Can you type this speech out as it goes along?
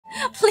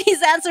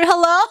please answer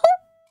hello?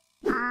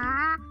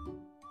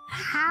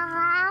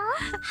 Hello?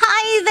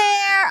 Hi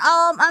there.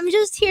 I'm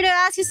just here to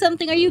ask you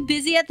something. Are you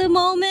busy at the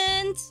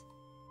moment?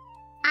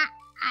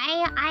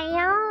 I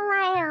don't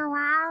like a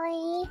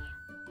lolly.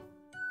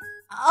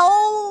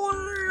 Oh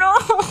no.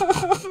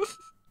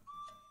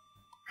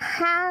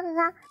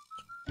 Hello?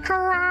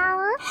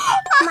 Hello?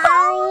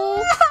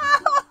 Molly?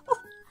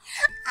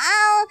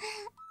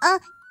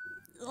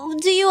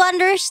 Do you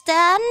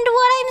understand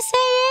what I'm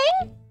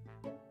saying?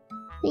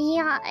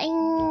 Yeah,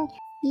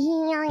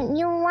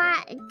 you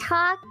want to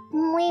talk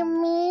with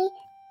me?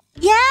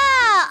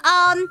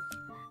 Yeah,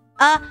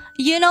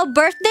 you know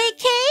birthday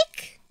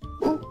cake?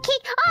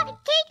 Cake! Oh,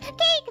 cake!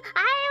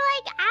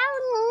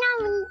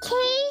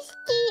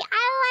 Tasty!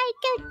 I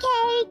like a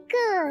cake!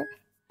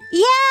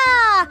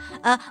 Yeah,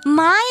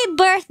 my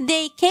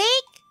birthday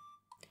cake?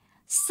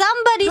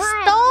 Somebody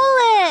What? stole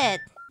it.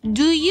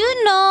 Do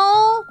you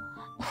know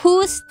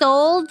who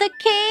stole the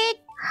cake?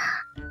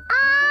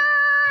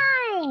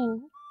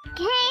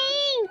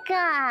 Cake!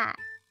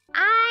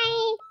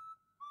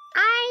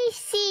 I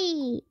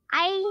see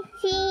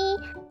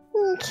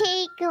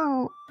cake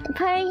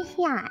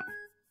person.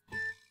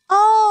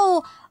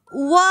 Oh,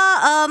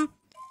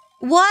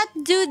 what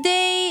do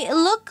they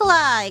look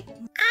like?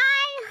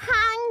 I'm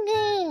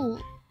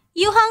hungry.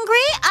 You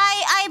hungry?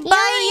 I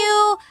buy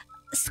you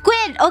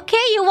squid,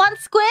 okay? You want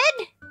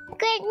squid?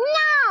 Good,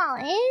 no.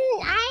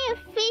 I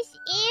fish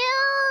you.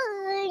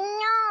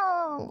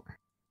 No.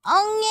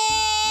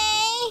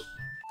 Okay.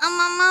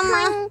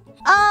 Mama.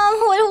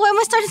 When am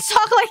I starting to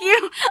talk like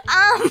you?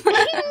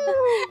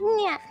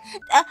 Yeah.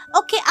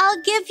 Okay,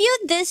 I'll give you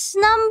this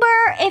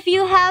number if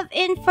you have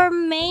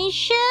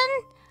information.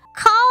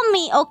 Call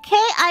me,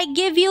 okay? I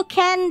give you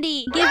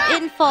candy. Give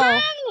info.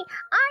 Honey,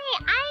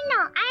 I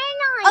know.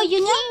 Oh,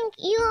 you know?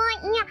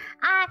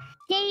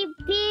 They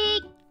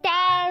big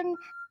than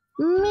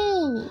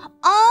me.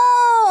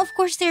 Oh, of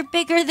course they're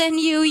bigger than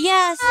you.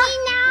 Yes.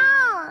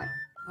 No.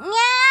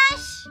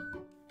 Yes.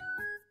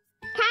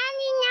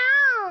 Honey,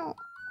 no.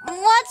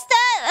 What's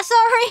that?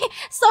 Sorry.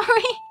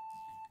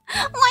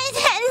 What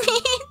does that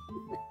mean?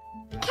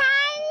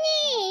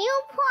 Candy, you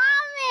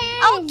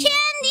promised. Oh,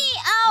 candy.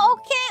 Oh,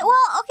 okay.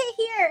 Well, okay,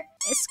 here.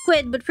 It's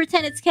squid, but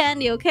pretend it's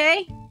candy, okay?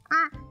 Okay.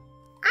 Okay.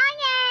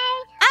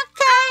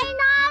 I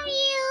love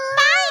you.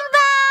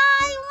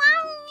 Bye-bye.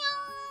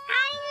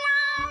 I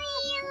love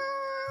you.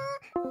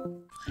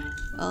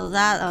 Well,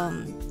 that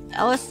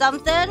was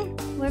something.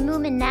 We're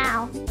moving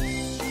now.